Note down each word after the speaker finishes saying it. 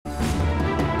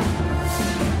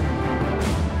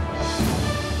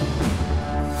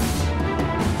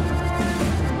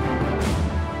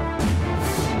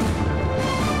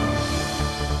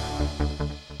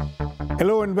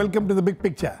Hello and welcome to The Big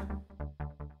Picture.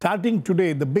 Starting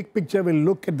today, The Big Picture will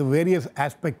look at the various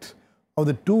aspects of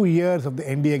the 2 years of the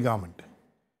NDA government.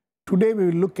 Today we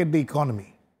will look at the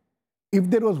economy.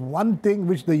 If there was one thing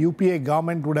which the UPA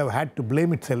government would have had to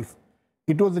blame itself,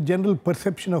 it was the general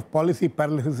perception of policy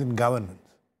paralysis in governance.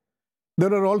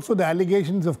 There are also the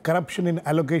allegations of corruption in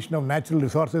allocation of natural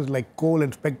resources like coal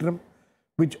and spectrum,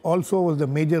 which also was the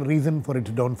major reason for its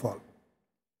downfall.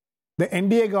 The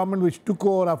NDA government, which took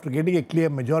over after getting a clear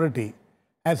majority,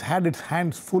 has had its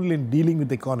hands full in dealing with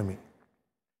the economy.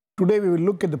 Today we will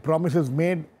look at the promises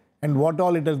made and what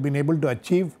all it has been able to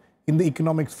achieve in the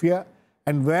economic sphere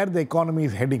and where the economy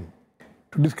is heading.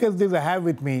 To discuss this, I have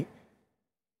with me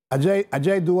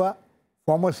Ajay,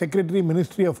 former Secretary,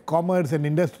 Ministry of Commerce and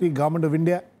Industry, Government of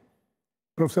India,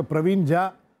 Professor Praveen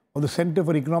of the Center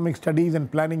for Economic Studies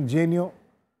and Planning, JNU,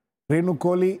 Renu,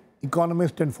 Kohli,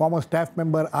 Economist and former staff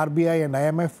member, RBI and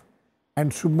IMF,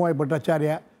 and Subhomoy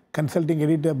Bhattacharya, Consulting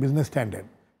Editor, Business Standard.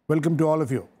 Welcome to all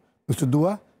of you. Mr.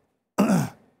 Dua,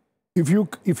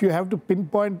 if you have to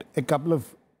pinpoint a couple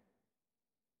of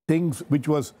things which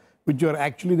were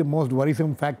actually the most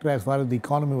worrisome factor as far as the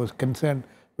economy was concerned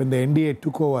when the NDA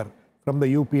took over from the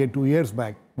UPA 2 years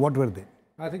back, what were they?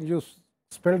 I think you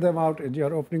spelled them out in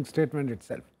your opening statement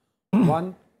itself.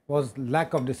 One was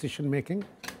lack of decision making.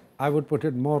 I would put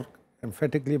it more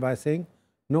emphatically by saying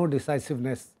no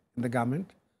decisiveness in the government.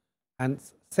 And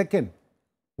second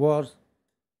was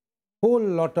whole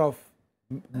lot of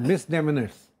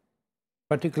misdemeanors,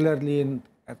 particularly in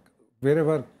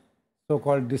wherever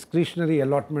so-called discretionary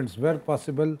allotments were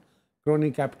possible,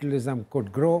 crony capitalism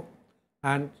could grow,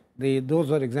 and those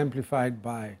were exemplified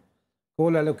by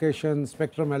coal allocation,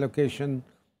 spectrum allocation,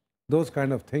 those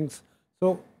kind of things.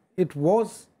 So it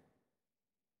was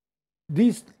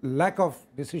this lack of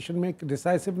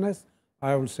decisiveness,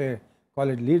 I would say, call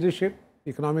it leadership,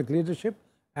 economic leadership,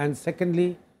 and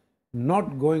secondly,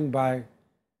 not going by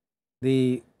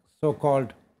the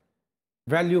so-called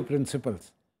value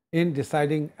principles in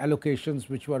deciding allocations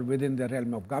which were within the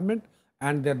realm of government,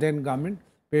 and the then government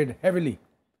paid heavily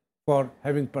for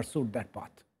having pursued that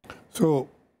path. So,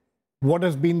 what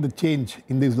has been the change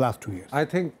in these last 2 years? I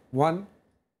think one,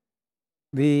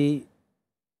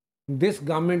 this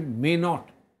government may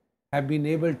not have been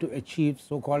able to achieve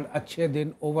so-called Ajay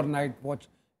Din overnight watch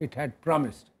it had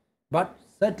promised, but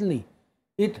certainly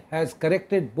it has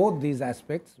corrected both these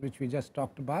aspects which we just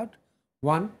talked about.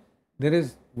 One, there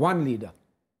is one leader,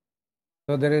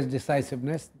 so there is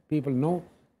decisiveness. People know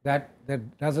that there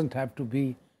doesn't have to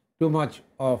be too much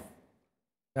of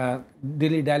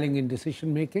dilly-dallying in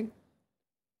decision making.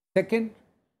 Second,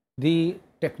 the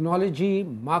technology,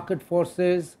 market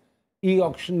forces,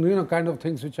 e-auction, kind of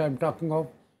things which I'm talking of,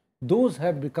 those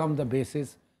have become the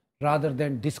basis rather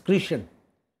than discretion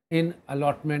in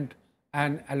allotment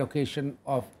and allocation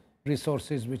of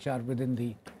resources which are within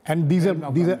the. And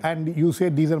and you say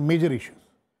these are major issues.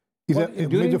 These are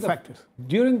major factors.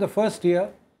 During the first year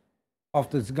of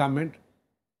this government,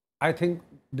 I think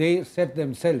they set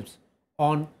themselves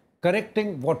on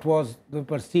correcting what was the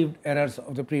perceived errors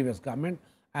of the previous government,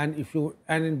 and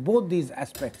in both these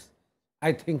aspects,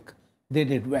 I think they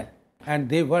did well and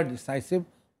they were decisive.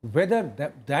 Whether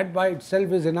that by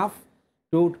itself is enough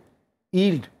to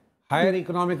yield higher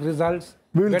economic results,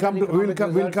 we will come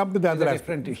to the other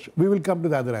aspects. We will come to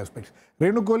the other aspects.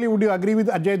 Renu, Kohli, would you agree with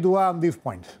Ajay Dua on these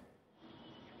points?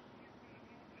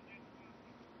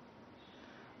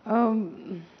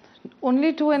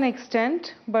 Only to an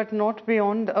extent, but not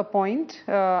beyond a point.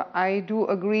 I do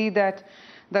agree that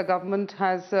the government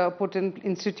has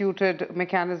instituted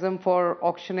mechanism for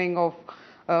auctioning of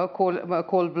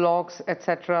coal blocks,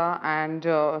 etc., and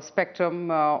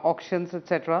spectrum auctions,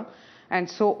 etc., and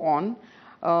so on.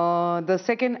 The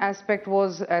second aspect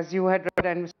was, as you had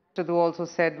read and Mr. Du also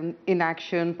said,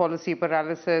 inaction, policy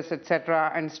paralysis,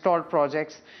 etc., and stalled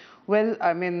projects. Well,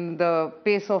 I mean, the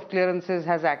pace of clearances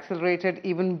has accelerated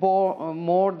even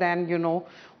more than,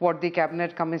 what the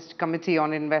Cabinet Committee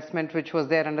on Investment, which was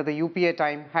there under the UPA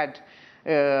time, had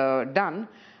done.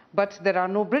 But there are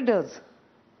no bidders.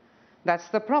 That's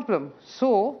the problem.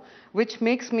 So, which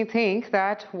makes me think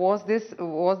that was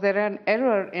there an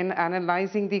error in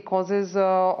analyzing the causes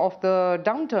of the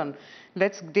downturn?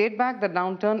 Let's date back the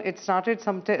downturn. It started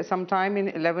sometime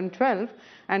in 11-12,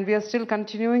 and we are still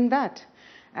continuing that.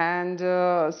 And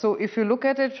so if you look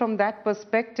at it from that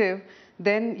perspective,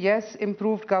 then yes,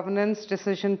 improved governance,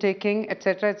 decision taking,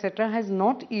 etc., has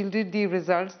not yielded the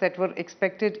results that were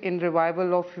expected in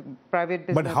revival of private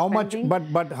business. But how spending.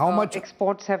 But how much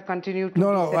exports have continued to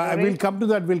we'll come to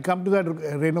that. We'll come to that,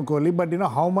 Renu, Kohli. But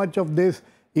how much of this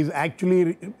is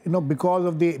actually, because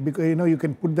of you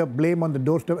can put the blame on the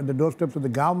doorsteps of the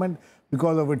government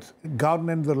because of its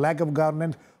governance or lack of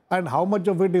governance, and how much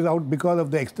of it is out because of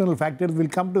the external factors. We'll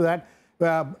come to that.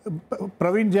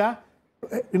 Praveen Jha,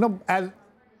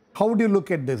 how do you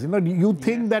look at this? Do you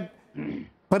think that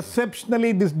perceptionally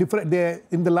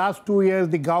in the last 2 years,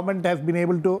 the government has been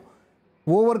able to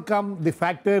overcome the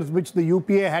factors which the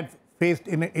UPA had faced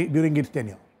during its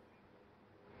tenure?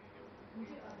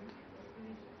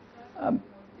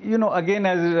 Again,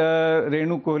 as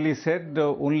Renu Kohli said,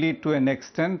 only to an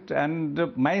extent.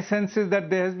 And my sense is that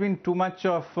there has been too much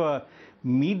of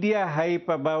media hype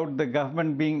about the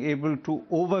government being able to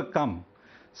overcome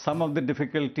some of the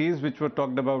difficulties which were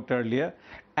talked about earlier,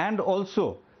 and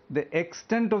also the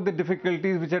extent of the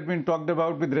difficulties which had been talked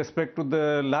about with respect to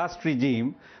the last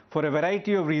regime. For a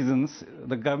variety of reasons,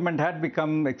 the government had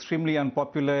become extremely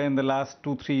unpopular in the last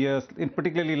 2-3 years, in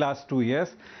particularly last 2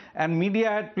 years, and media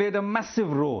had played a massive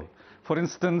role. For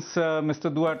instance,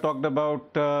 Mr. Dua talked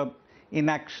about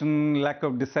inaction, lack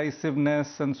of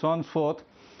decisiveness, and so on and so forth.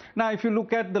 Now, if you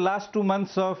look at the last 2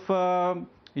 months of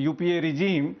UPA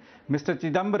regime, Mr.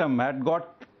 Chidambaram had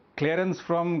got clearance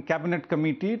from cabinet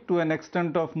committee to an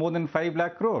extent of more than 5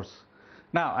 lakh crores.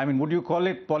 Now, I mean, would you call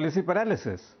it policy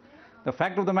paralysis? The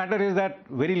fact of the matter is that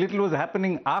very little was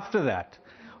happening after that,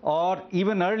 or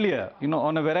even earlier,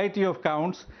 on a variety of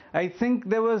counts. I think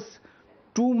there was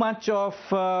too much of,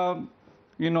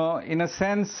 in a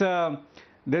sense,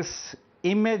 this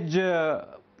image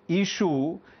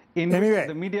issue in which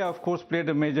the media, of course, played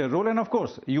a major role, and of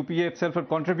course, UPA itself had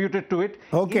contributed to it,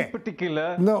 in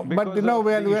particular because of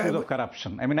the issues of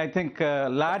corruption. I mean, I think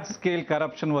large-scale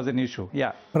corruption was an issue.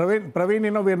 Yeah.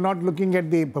 Praveen, we are not looking at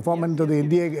the performance of the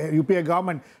NDA, UPA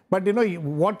government, but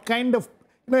what kind of,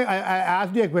 I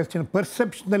asked you a question.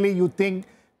 Perceptionally, you think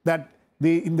that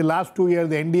in the last 2 years,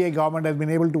 the NDA government has been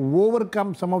able to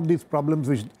overcome some of these problems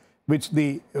which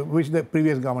the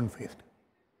previous government faced?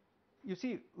 You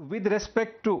see, with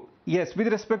respect to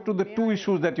the two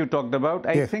issues that you talked about,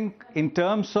 I think in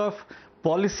terms of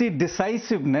policy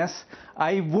decisiveness,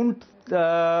 I wouldn't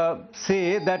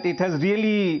say that it has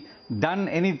really done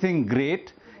anything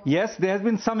great. Yes, there has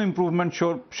been some improvement,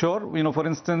 sure. For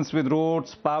instance, with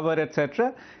roads, power,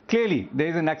 etc. Clearly, there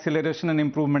is an acceleration and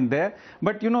improvement there.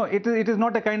 But, it is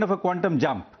not a kind of a quantum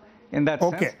jump in that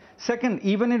sense. Second,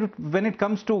 even when it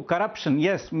comes to corruption,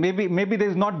 yes, maybe there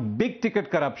is not big ticket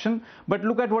corruption, but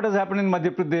look at what has happened in Madhya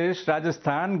Pradesh,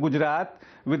 Rajasthan, Gujarat,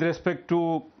 with respect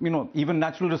to, even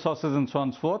natural resources and so on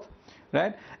and so forth,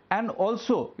 right? And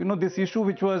also, this issue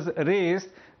which was raised,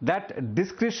 that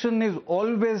discretion is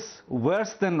always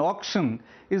worse than auction,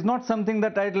 is not something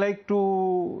that I'd like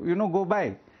to, go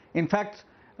by. In fact,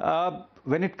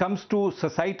 when it comes to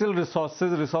societal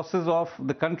resources of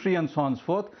the country and so on and so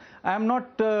forth, I am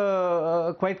not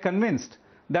quite convinced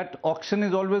that auction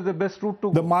is always the best route to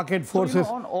go. The market forces.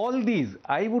 So, on all these,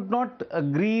 I would not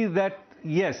agree that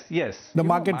yes. The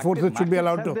market forces should be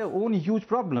allowed to. Have their own huge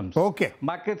problems. Okay.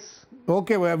 Markets.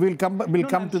 Okay, well, we'll come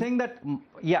to. I'm saying that,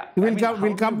 yeah.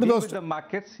 We'll come to those. The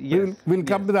markets. Yes. We'll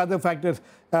come to the other factors.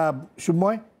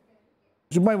 Subhomoy,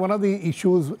 one of the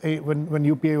issues when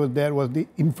UPA was there was the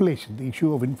inflation, the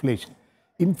issue of inflation.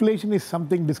 Inflation is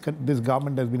something this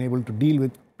government has been able to deal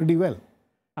with pretty well.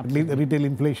 Absolutely. At least the retail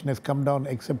inflation has come down,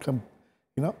 except some,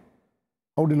 how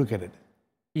do you look at it?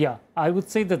 Yeah, I would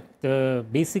say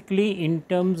that basically in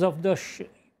terms of the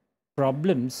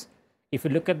problems, if you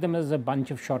look at them as a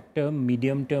bunch of short-term,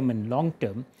 medium-term and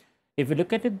long-term, if you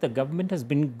look at it, the government has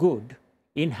been good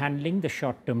in handling the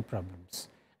short-term problems.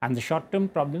 And the short-term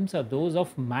problems are those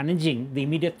of managing the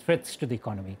immediate threats to the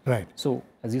economy. Right. So,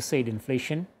 as you said,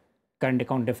 inflation, current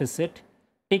account deficit,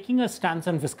 taking a stance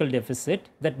on fiscal deficit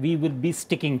that we will be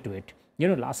sticking to it.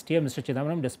 Last year, Mr.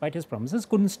 Chidambaram, despite his promises,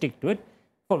 couldn't stick to it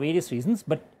for various reasons,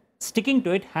 but sticking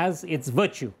to it has its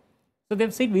virtue. So,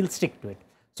 they've said we'll stick to it.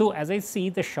 So, as I see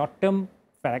the short-term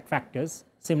factors,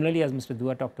 similarly as Mr.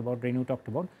 Dua talked about, Renu talked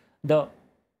about, the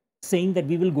saying that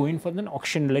we will go in for an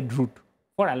auction-led route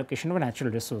for allocation of natural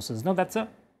resources. Now, that's a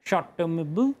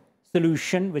short-termable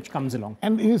solution which comes along.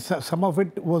 And some of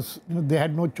it was, they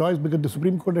had no choice because the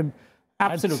Supreme Court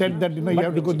had said that, you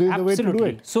have to go this is the way to do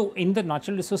it. So, in the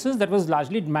natural resources, that was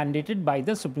largely mandated by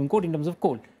the Supreme Court in terms of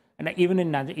coal, and even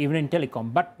in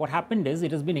telecom. But what happened is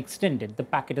it has been extended. The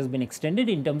packet has been extended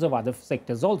in terms of other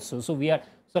sectors also. So, we are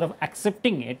sort of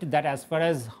accepting it that as far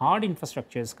as hard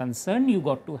infrastructure is concerned, you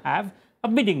got to have a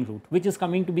bidding route, which is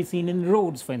coming to be seen in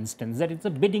roads, for instance, that it's a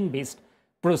bidding-based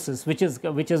process, which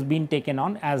has been taken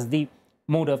on as the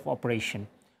mode of operation.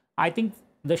 I think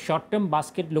the short-term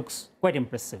basket looks quite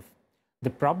impressive. The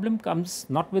problem comes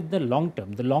not with the long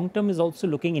term. The long term is also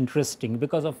looking interesting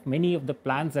because of many of the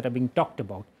plans that are being talked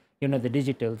about. You know, the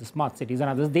digital, the smart cities and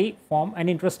others, they form an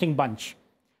interesting bunch.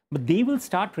 But they will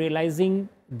start realizing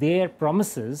their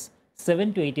promises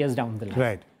 7 to 8 years down the line.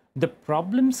 Right. The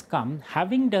problems come,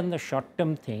 having done the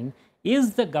short-term thing,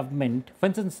 is the government, for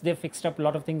instance, they fixed up a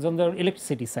lot of things on the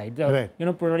electricity side, Right. you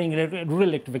know, providing rural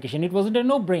electrification. It wasn't a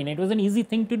no-brainer. It was an easy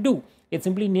thing to do. It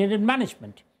simply needed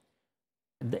management.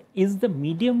 Is the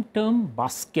medium-term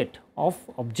basket of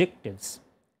objectives,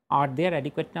 are there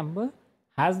adequate number?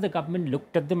 Has the government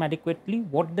looked at them adequately?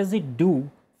 What does it do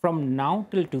from now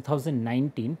till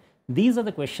 2019? These are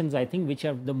the questions, I think, which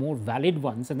are the more valid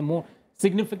ones and the more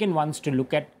significant ones to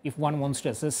look at if one wants to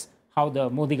assess how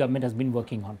the Modi government has been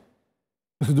working on.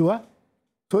 Mr. Dua,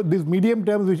 so this medium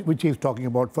term which he is talking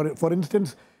about, for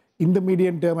instance, in the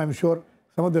medium term, I'm sure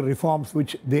some of the reforms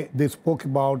which they spoke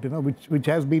about, you know, which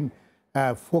has been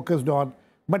focused on,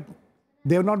 but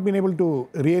they have not been able to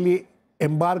really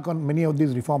embark on many of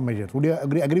these reform measures. Would you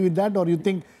agree with that, or you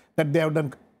think that they have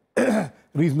done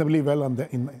reasonably well on the?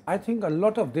 I think a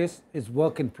lot of this is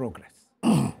work in progress.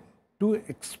 To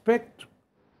expect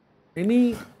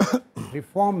any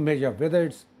reform measure, whether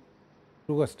it's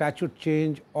through a statute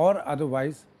change or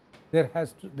otherwise, there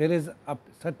is a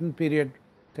certain period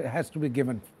that has to be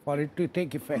given for it to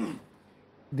take effect.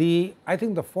 I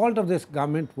think the fault of this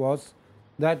government was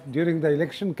that during the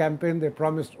election campaign they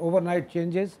promised overnight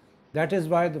changes. That is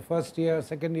why the first year,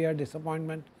 second year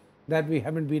disappointment that we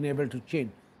haven't been able to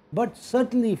change. But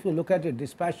certainly if you look at it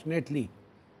dispassionately,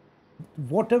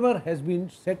 whatever has been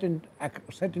set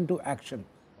into action,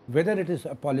 whether it is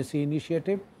a policy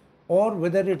initiative or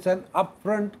whether it's an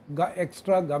upfront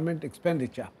extra government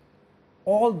expenditure,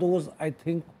 all those I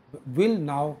think will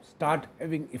now start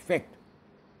having effect.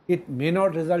 It may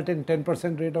not result in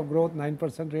 10% rate of growth,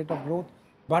 9% rate of growth,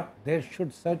 but there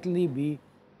should certainly be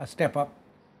a step up.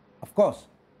 Of course,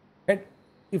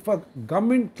 if a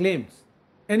government claims,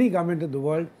 any government in the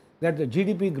world, that the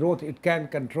GDP growth it can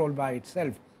control by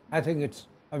itself, I think it's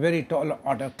a very tall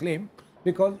order claim,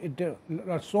 because it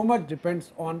so much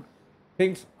depends on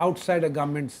things outside a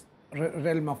government's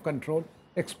realm of control.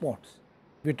 Exports,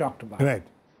 we talked about. Right.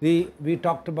 We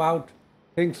talked about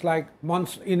things like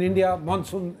in India,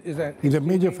 monsoon is a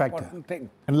major factor. Thing.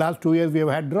 And last 2 years we have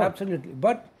had drought. Absolutely.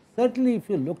 But certainly if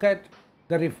you look at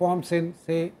the reforms in,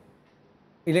 say,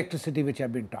 electricity which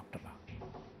have been talked about,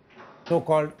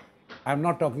 so-called, I'm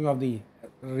not talking of the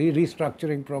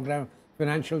restructuring program,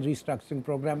 financial restructuring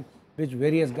program, which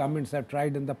various governments have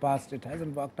tried in the past, it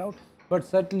hasn't worked out, but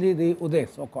certainly the Uday,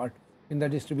 so-called, in the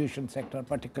distribution sector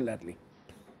particularly.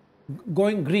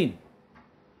 Going green,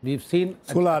 we've seen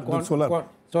solar,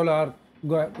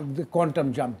 the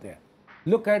quantum jump there.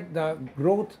 Look at the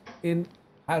growth in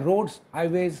roads,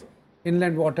 highways,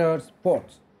 inland waters,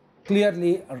 ports.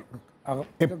 Clearly,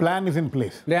 a plan is in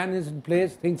place. Plan is in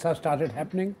place, things have started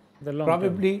happening.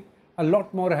 Probably a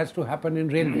lot more has to happen in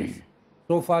railways.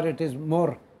 So far it is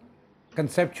more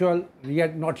conceptual,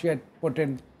 yet not yet put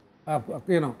in, a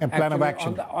plan of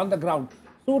action on the ground.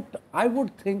 So I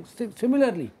would think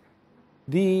similarly,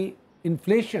 the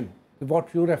inflation, what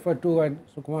you referred to and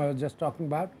Subhomoy was just talking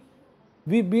about,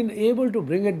 we've been able to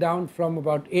bring it down from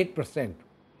about 8%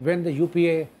 when the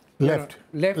UPA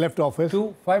left office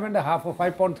to 5.5 or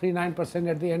 5.39%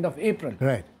 at the end of April.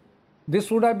 Right.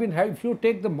 This would have been, if you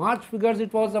take the March figures,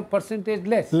 it was a percentage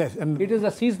less. And it is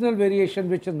a seasonal variation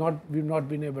which we've not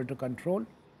been able to control,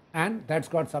 and that's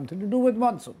got something to do with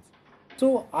monsoons.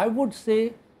 So I would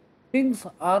say things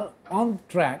are on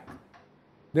track.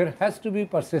 There has to be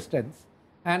persistence,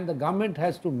 and the government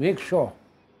has to make sure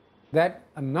that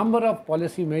a number of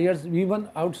policy measures, even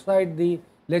outside the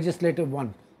legislative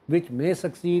one, which may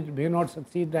succeed, may not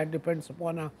succeed, that depends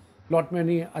upon a lot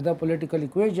many other political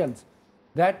equations,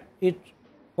 that it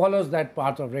follows that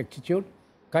path of rectitude,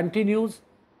 continues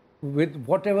with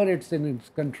whatever it's in its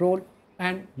control,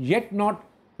 and yet not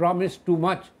promise too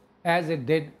much as it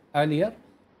did earlier.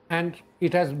 And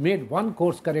it has made one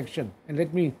course correction, and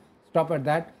let me stop at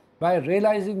that, by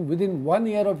realizing within 1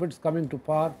 year of its coming to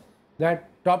power that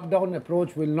top-down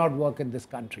approach will not work in this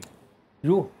country.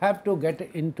 You have to get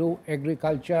into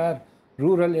agriculture,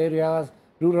 rural areas,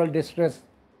 rural distress,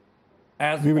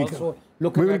 as we will also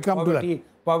looking at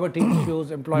poverty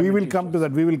issues, employment We will issues. come to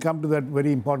that. We will come to that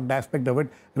very important aspect of it.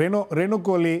 Renu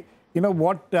Kohli,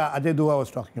 what Ajay Dua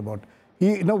was talking about.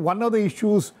 One of the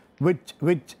issues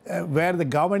where the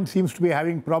government seems to be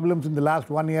having problems in the last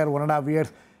 1 year, 1.5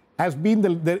 years, has been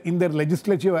in their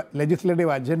legislative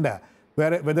agenda,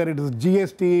 whether it is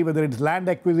GST, whether it's land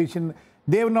acquisition,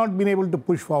 they have not been able to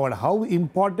push forward. How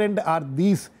important are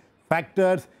these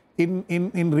factors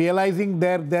in realizing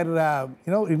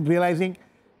in realizing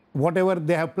whatever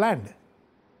they have planned?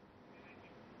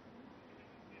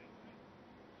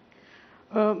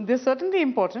 They're certainly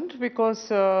important because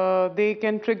they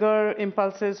can trigger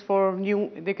impulses for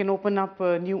they can open up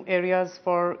new areas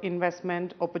for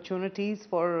investment opportunities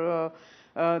for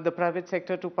the private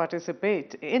sector to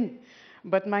participate in.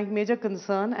 But my major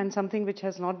concern, and something which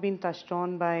has not been touched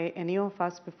on by any of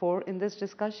us before in this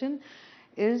discussion,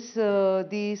 is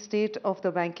the state of the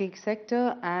banking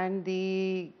sector and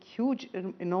the huge,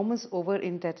 enormous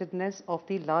over-indebtedness of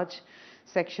the large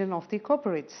section of the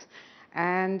corporates.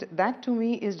 And that to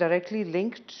me is directly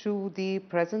linked to the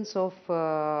presence of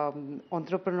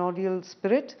entrepreneurial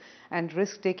spirit and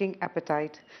risk-taking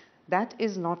appetite. That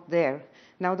is not there.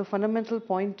 Now, the fundamental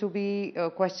point to be,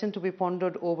 question to be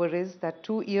pondered over is that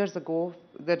 2 years ago,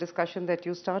 the discussion that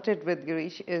you started with,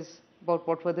 Girish, is about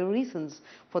what were the reasons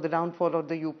for the downfall of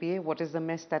the UPA, what is the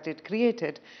mess that it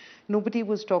created. Nobody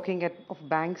was talking of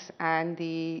banks and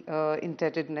the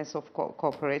indebtedness of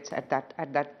corporates at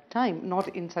that time, not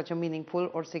in such a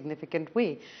meaningful or significant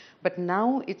way. But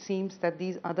now it seems that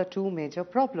these are the two major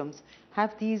problems.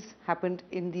 Have these happened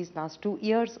in these last 2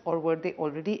 years, or were they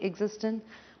already existent?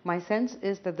 My sense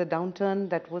is that the downturn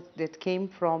that came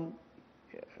from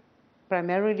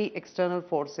primarily external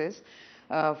forces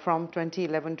from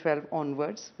 2011-12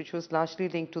 onwards, which was largely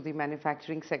linked to the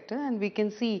manufacturing sector. And we can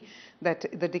see that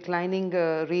the declining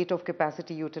rate of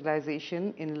capacity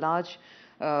utilization in large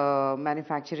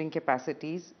manufacturing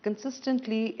capacities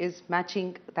consistently is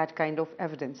matching that kind of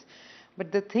evidence.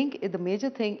 But the major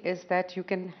thing is that you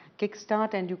can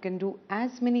kickstart and you can do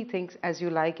as many things as you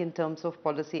like in terms of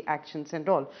policy actions and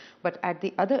all. But at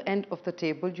the other end of the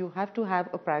table, you have to have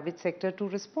a private sector to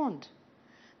respond.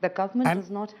 The government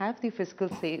does not have the fiscal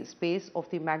space of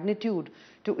the magnitude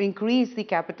to increase the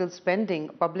capital spending,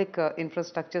 public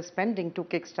infrastructure spending to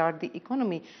kickstart the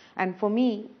economy. And for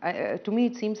me, to me,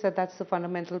 it seems that that's the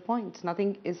fundamental point.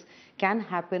 Nothing can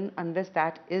happen unless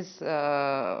that is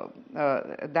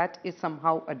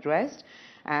somehow addressed.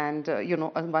 And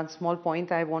one small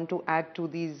point I want to add to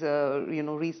these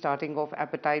restarting of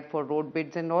appetite for road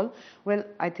bids and all. Well,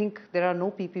 I think there are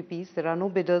no PPPs, there are no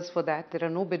bidders for that, there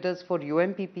are no bidders for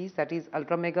UMPPs, that is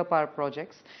ultra mega power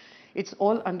projects. It's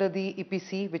all under the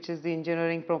EPC, which is the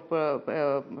engineering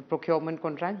procurement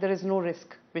contract. There is no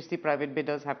risk which the private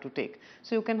bidders have to take.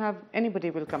 So you can have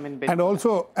anybody will come and bid. And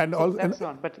also, that's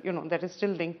not. But that is still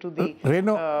linked to the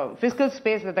fiscal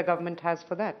space that the government has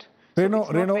for that. So it's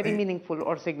not very meaningful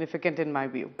or significant in my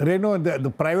view. Renu, the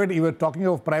private, you were talking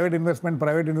of private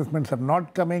investments are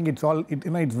not coming. It's all,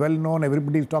 it's well known.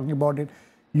 Everybody is talking about it.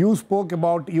 You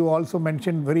also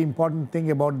mentioned very important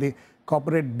thing about the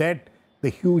corporate debt, the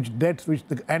huge debts,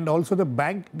 and also the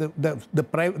bank,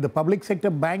 the public sector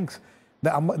banks,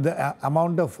 the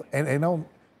amount of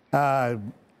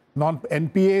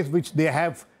non-NPAs which they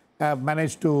have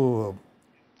managed to.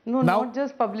 No, now, not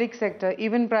just public sector,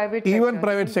 even private sector. Even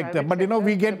private sector. But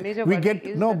we get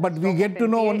to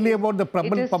know only about the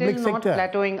public sector. It is still not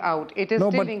plateauing out. It is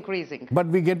still increasing. But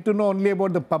we get to know only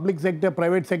about the public sector.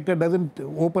 Private sector doesn't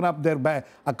open up their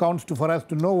accounts for us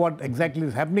to know what exactly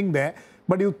is happening there.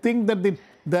 But you think that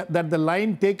the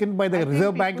line taken by the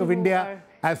Reserve Bank of India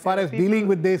as far as dealing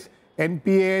with this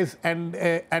NPAs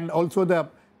and also the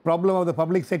problem of the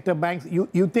public sector banks,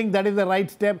 you think that is the right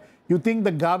step? You think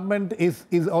the government is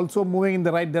also moving in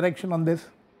the right direction on this?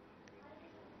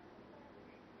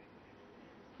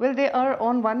 Well, they are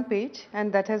on one page,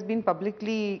 and that has been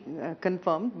publicly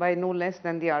confirmed by no less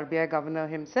than the RBI governor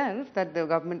himself, that the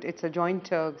government, it's a joint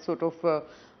sort of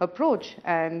approach.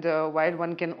 And while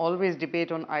one can always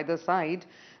debate on either side,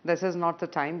 this is not the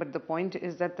time. But the point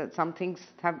is that some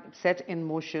things have set in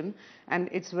motion, and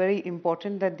it's very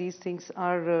important that these things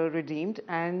are redeemed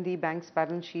and the bank's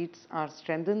balance sheets are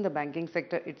strengthened, the banking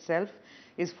sector itself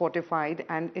is fortified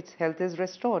and its health is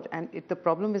restored. And the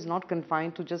problem is not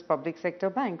confined to just public sector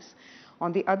banks.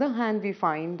 On the other hand, we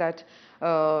find that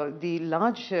the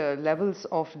large levels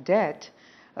of debt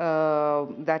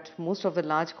that most of the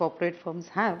large corporate firms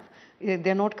have,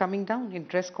 they're not coming down.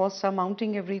 Interest costs are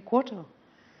mounting every quarter.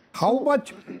 How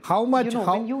much?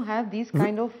 When you have these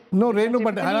kind of known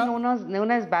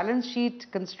as balance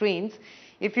sheet constraints,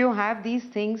 if you have these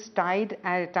things tying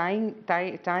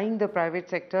the private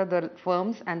sector, the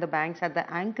firms and the banks at the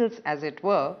ankles, as it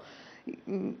were,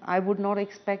 I would not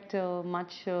expect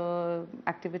much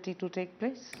activity to take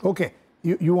place. Okay,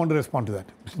 you want to respond to that,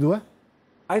 Mr. Dua?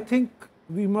 I think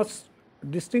we must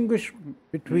distinguish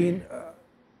between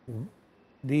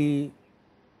the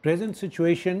present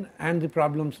situation and the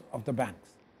problems of the banks.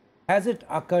 Has it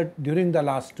occurred during the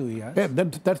last 2 years? Yeah,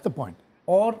 that's the point.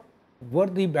 Or were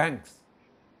the banks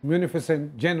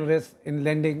munificent, generous in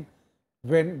lending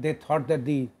when they thought that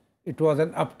it was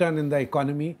an upturn in the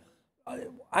economy?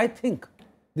 I think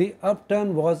the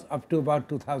upturn was up to about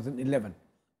 2011.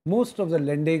 Most of the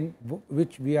lending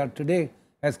which we are today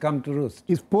has come to roost.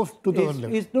 Is post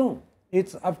 2011? No,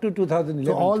 it's up to 2011.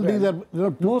 So all 12. These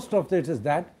are most of it is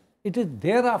that. It is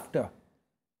thereafter,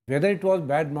 whether it was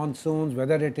bad monsoons,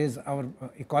 whether it is our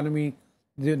economy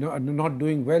not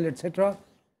doing well, etc.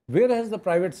 Where has the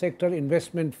private sector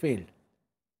investment failed,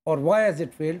 or why has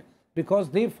it failed? Because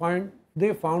they found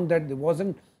that there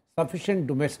wasn't sufficient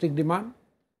domestic demand,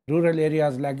 rural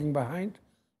areas lagging behind,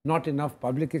 not enough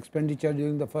public expenditure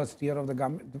during the first year of the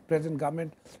present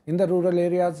government in the rural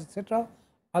areas, etc.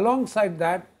 Alongside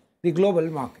that, the global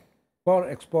market for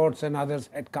exports and others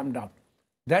had come down.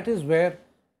 That is where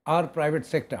our private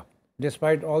sector,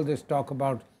 despite all this talk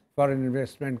about foreign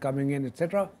investment coming in,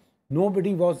 etc.,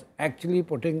 nobody was actually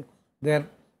putting their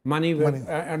money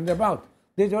and their mouth.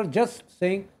 They were just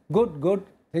saying, good,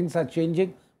 things are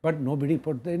changing, but nobody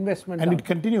put the investment and down. It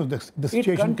continues, the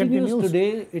situation continues.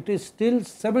 Today, it is still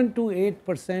 7 to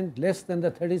 8% less than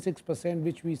the 36%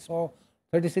 which we saw,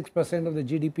 36% of the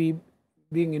GDP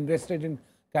being invested in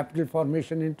capital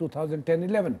formation in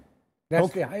 2010-11.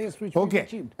 That's the highest which we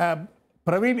achieved.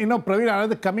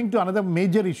 Praveen, coming to another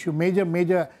major issue,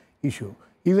 major issue,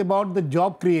 is about the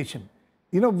job creation.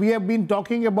 We have been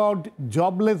talking about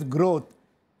jobless growth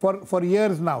for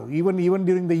years now. Even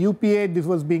during the UPA, this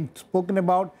was being spoken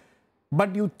about.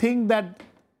 But you think that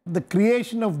the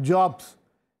creation of jobs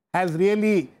has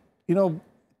really,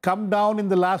 come down in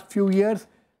the last few years?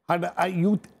 And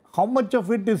how much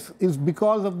of it is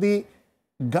because of the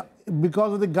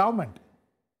government?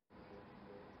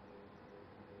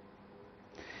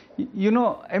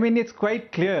 It's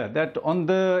quite clear that on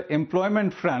the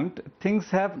employment front, things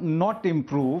have not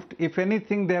improved. If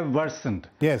anything, they have worsened.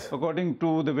 Yes. According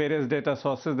to the various data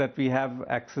sources that we have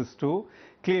access to,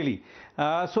 clearly.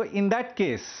 So in that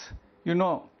case,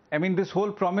 this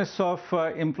whole promise of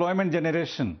employment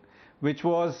generation, which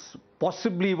was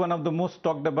possibly one of the most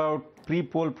talked about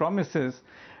pre-poll promises,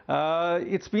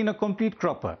 it's been a complete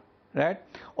cropper, right?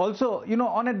 Also,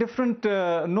 on a different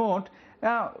note,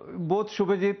 both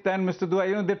Shubhajit and Mr.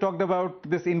 Dua, they talked about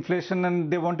this inflation and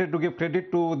they wanted to give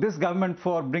credit to this government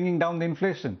for bringing down the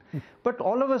inflation. But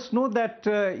all of us know that,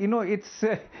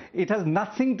 it has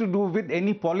nothing to do with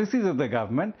any policies of the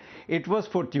government. It was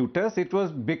fortuitous. It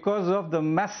was because of the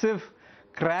massive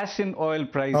crash in oil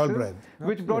prices,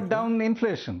 which brought down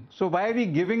inflation. So why are we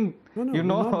giving,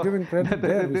 not giving credit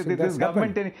this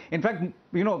government? In fact,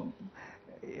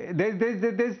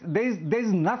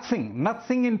 there's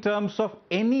nothing in terms of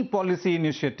any policy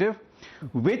initiative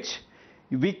which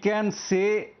we can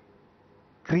say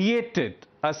created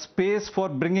a space for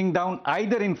bringing down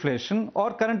either inflation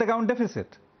or current account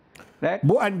deficit, right?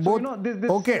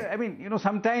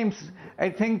 Sometimes I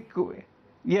think,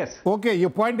 yes. Okay,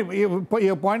 your point is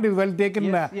well taken.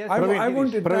 Yes. I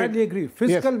won't entirely agree.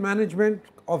 Fiscal management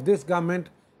of this government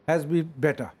has been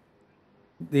better.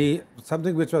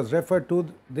 Something which was referred to,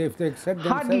 if they accept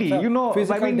hardly,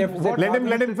 physical deficit. Let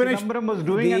him finish.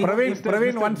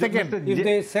 Praveen, 1 second. If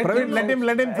they said Praveen,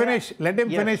 let him finish. Let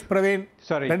him finish, Praveen.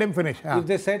 Sorry. Let him finish. If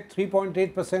they said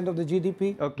 3.8% of the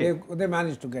GDP, okay, they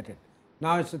managed to get it.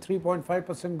 Now it's a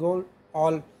 3.5% goal.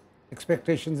 All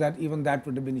expectations that even that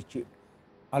would have been achieved.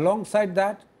 Alongside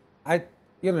that,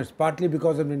 it's partly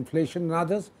because of inflation and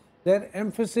others. Their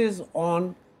emphasis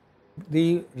on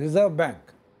the Reserve Bank.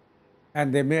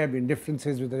 And there may have been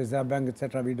differences with the Reserve Bank,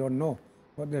 etc. We don't know,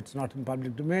 but that's not in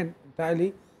public domain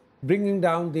entirely. Bringing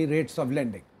down the rates of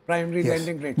lending, primary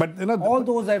lending rates. But all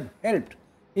those have helped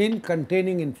in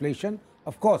containing inflation.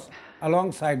 Of course,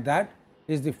 alongside that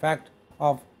is the fact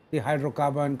of the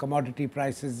hydrocarbon, commodity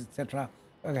prices, etc.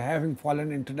 having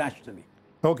fallen internationally.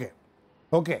 Okay.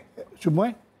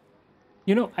 Subhomoy?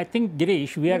 I think,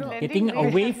 Girish, we are getting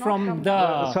away from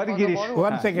the... sorry, Girish.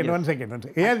 One second.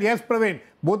 Yes, Praveen.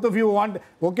 Both of you want...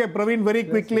 Okay, Praveen, very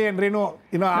quickly, and Renu,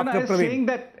 after Praveen. I was saying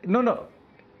that...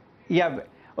 Yeah,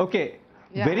 okay.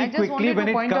 Very quickly, when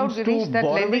it comes to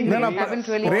borrowing... Renu,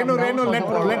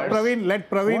 let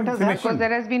Praveen finish. Because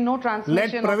there has been no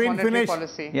transmission of monetary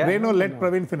policy. Renu, let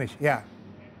Praveen finish. Yeah.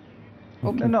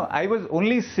 Okay. No, I was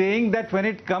only saying that when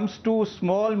it comes to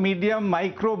small, medium,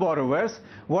 micro borrowers,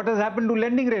 what has happened to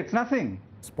lending rates? Nothing.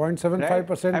 It's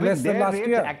 0.75% I mean, less than their last rates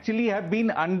year. actually have been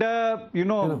under,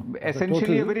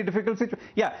 essentially a very difficult situation.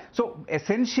 Yeah. So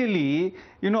essentially,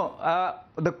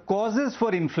 the causes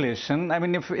for inflation, I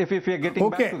mean, if we are getting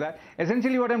back to that,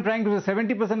 essentially what I'm trying to say,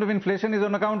 70% of inflation is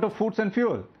on account of foods and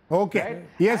fuel. Okay. Right?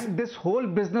 Yes. And this whole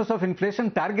business of inflation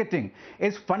targeting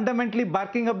is fundamentally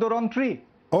barking up the wrong tree.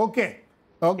 Okay.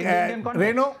 Okay.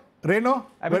 Renu,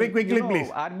 very quickly, please.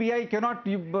 RBI cannot...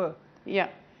 Yeah.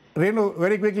 Renu,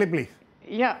 very quickly, please.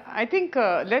 Yeah, I think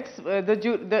the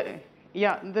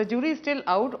jury is still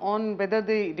out on whether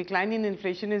the decline in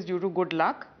inflation is due to good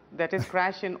luck, that is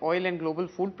crash in oil and global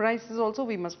food prices also,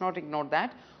 we must not ignore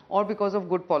that, or because of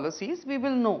good policies. We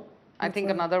will know. I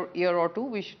think another year or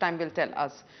two, time will tell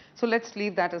us. So let's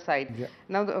leave that aside. Yeah.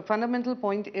 Now, the fundamental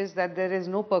point is that there is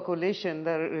no percolation.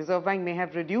 The Reserve Bank may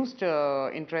have reduced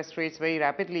interest rates very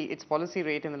rapidly, its policy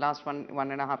rate in the last one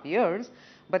and a half years,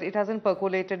 but it hasn't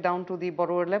percolated down to the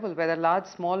borrower level, whether large,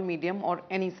 small, medium, or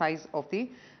any size of the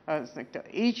sector.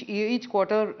 Each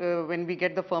quarter, when we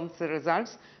get the firm's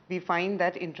results, we find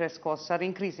that interest costs are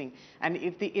increasing. And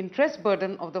if the interest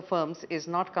burden of the firms is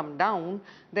not come down,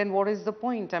 then what is the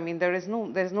point? I mean, there is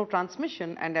no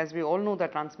transmission. And as we all know, the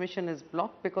transmission is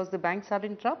blocked because the banks are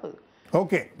in trouble.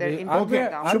 Okay.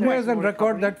 RBI has on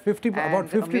record that about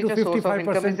 50 to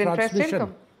 55%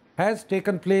 transmission has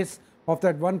taken place of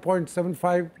that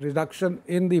 1.75 reduction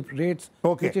in the rates,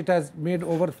 which it has made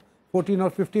over 14 or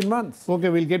 15 months. Okay,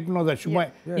 we'll get to know that.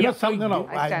 Shumai,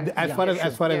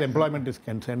 as far as employment is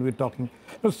concerned, we're talking.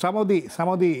 Some of the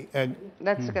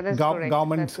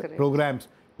government's programs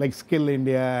like Skill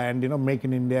India and Make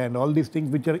in India and all these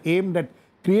things which are aimed at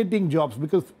creating jobs,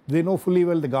 because they know fully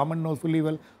well, the government knows fully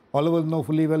well, all of us know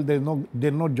fully well, there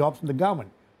are no jobs in the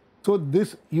government. So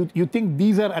this, you think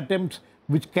these are attempts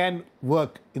which can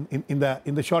work in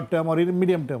the short term or in the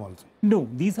medium term also? No,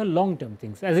 these are long-term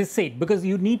things, as I said, because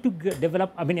you need to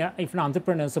develop. I mean, if an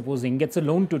entrepreneur, supposing, gets a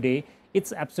loan today,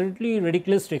 it's absolutely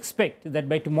ridiculous to expect that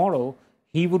by tomorrow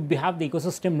he would have the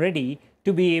ecosystem ready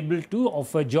to be able to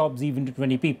offer jobs even to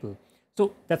 20 people.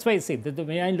 So that's why I say that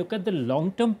when I look at the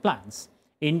long-term plans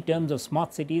in terms of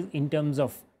smart cities, in terms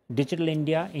of digital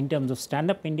India, in terms of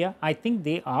stand-up India, I think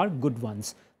they are good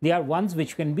ones. They are ones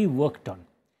which can be worked on.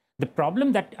 The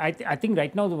problem that I think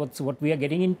right now what we are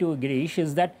getting into, Girish,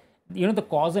 is that the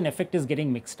cause and effect is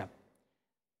getting mixed up.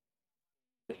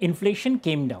 Inflation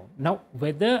came down. Now,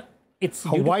 whether it's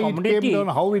due to commodity,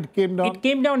 how it came down? It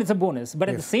came down, it's a bonus. But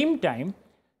at the same time,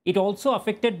 it also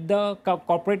affected the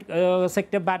corporate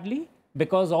sector badly,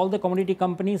 because all the commodity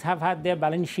companies have had their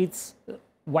balance sheets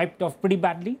wiped off pretty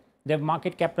badly. Their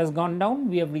market cap has gone down.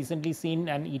 We have recently seen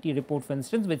an ET report, for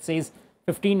instance, which says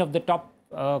 15 of the top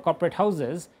corporate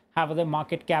houses have their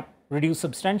market cap reduced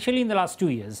substantially in the last 2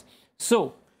 years.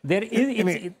 So there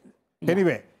is...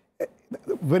 Anyway,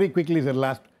 very quickly, the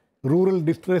last, rural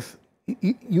distress,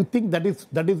 you think that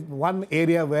is one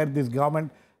area where this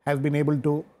government has been able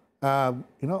to,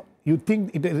 you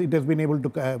think it has been able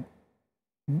to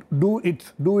do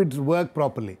its work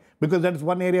properly? Because that's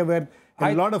one area where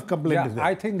a lot of complaints is there.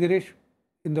 I think, Girish,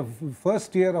 in the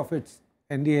first year of its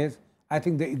NDAs, I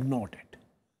think they ignored it.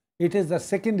 It is the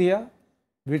second year,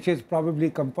 which is probably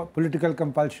political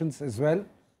compulsions as well,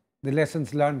 the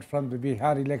lessons learned from the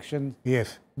Bihar elections.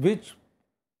 Yes.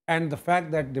 And the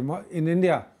fact that in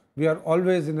India, we are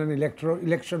always in an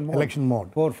election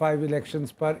mode. 4 or 5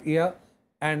 elections per year,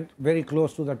 and very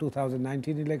close to the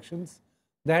 2019 elections,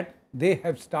 that they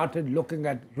have started looking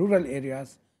at rural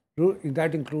areas.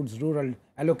 That includes rural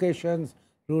allocations,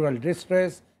 rural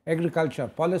distress, agriculture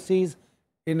policies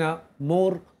in a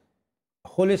more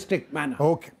holistic manner.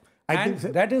 Okay.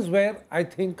 That is where I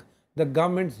think the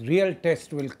government's real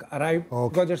test will arrive,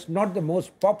 because it's not the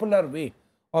most popular way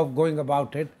of going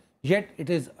about it, yet it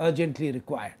is urgently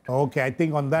required. Okay, I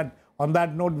think on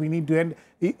that note we need to end.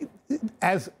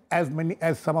 As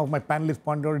some of my panelists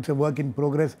pointed out, it's a work in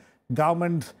progress.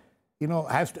 Governments,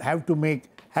 have to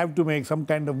make some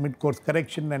kind of mid-course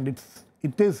correction, and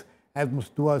it is, as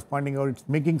Mustua was pointing out, it's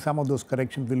making some of those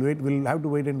corrections. We'll have to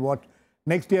wait and watch.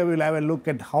 Next year, we'll have a look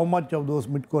at how much of those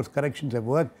mid-course corrections have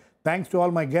worked. Thanks to all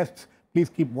my guests.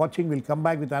 Please keep watching. We'll come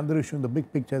back with another issue in the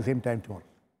big picture, same time tomorrow.